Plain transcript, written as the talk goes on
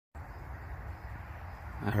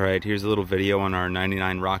Alright, here's a little video on our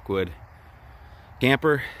 99 Rockwood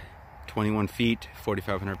camper. 21 feet,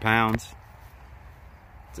 4,500 pounds.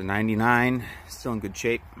 It's a 99, still in good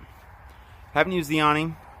shape. Haven't used the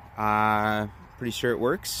awning. Pretty sure it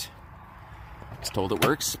works. I was told it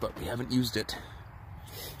works, but we haven't used it.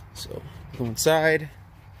 So, go inside.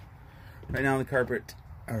 Right now the carpet,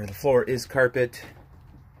 or the floor is carpet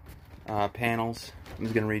panels. I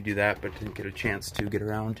was gonna redo that, but didn't get a chance to get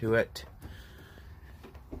around to it.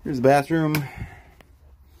 Here's the bathroom,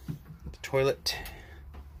 the toilet.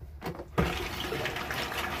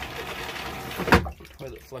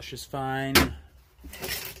 Toilet flushes fine.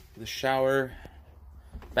 The shower,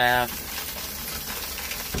 bath.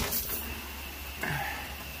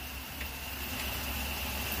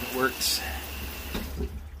 It works.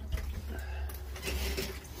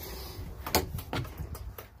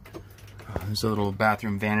 There's a little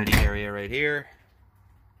bathroom vanity area right here.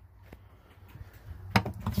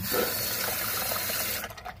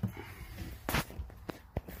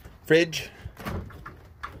 Fridge,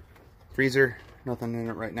 freezer, nothing in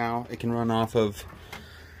it right now. It can run off of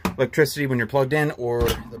electricity when you're plugged in, or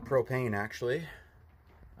the propane actually.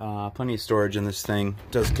 Plenty of storage in this thing.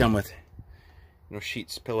 It does come with, you know,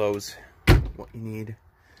 sheets, pillows, what you need.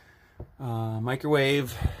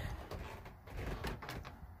 Microwave.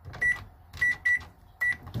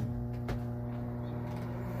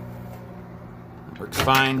 Works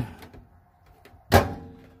fine.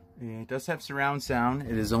 It does have surround sound.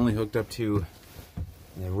 It is only hooked up to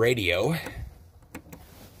the radio.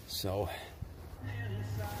 So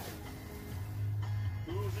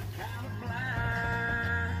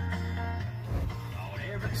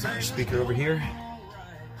there's a speaker over here,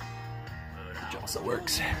 which also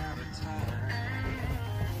works.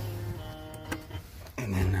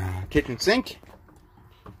 And then kitchen sink.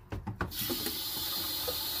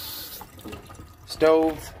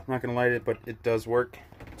 Stove, I'm not going to light it, but it does work,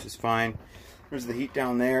 which is fine. There's the heat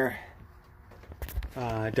down there.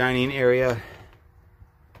 Dining area.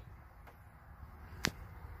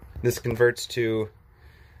 This converts to,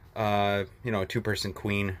 you know, a two-person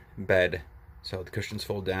queen bed. So the cushions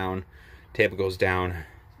fold down, table goes down.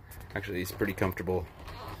 Actually, it's pretty comfortable.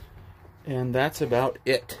 And that's about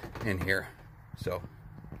it in here. So,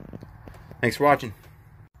 thanks for watching.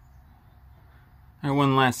 And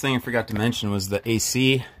one last thing I forgot to mention was the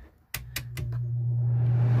AC.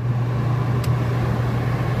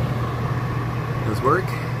 Does work.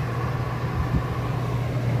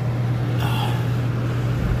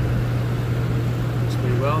 Works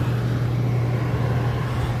pretty well.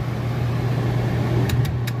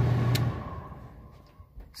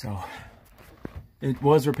 So, it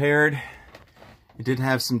was repaired. It did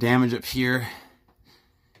have some damage up here.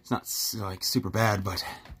 It's not like super bad, but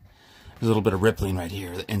there's a little bit of rippling right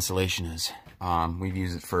here. The insulation is. We've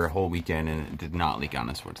used it for a whole weekend and it did not leak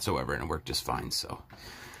on us whatsoever, and it worked just fine. So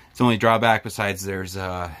it's the only drawback, besides there's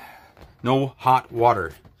no hot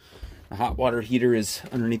water. The hot water heater is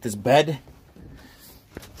underneath this bed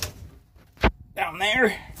down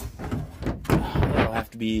there. That'll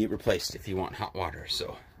have to be replaced if you want hot water.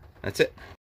 So that's it.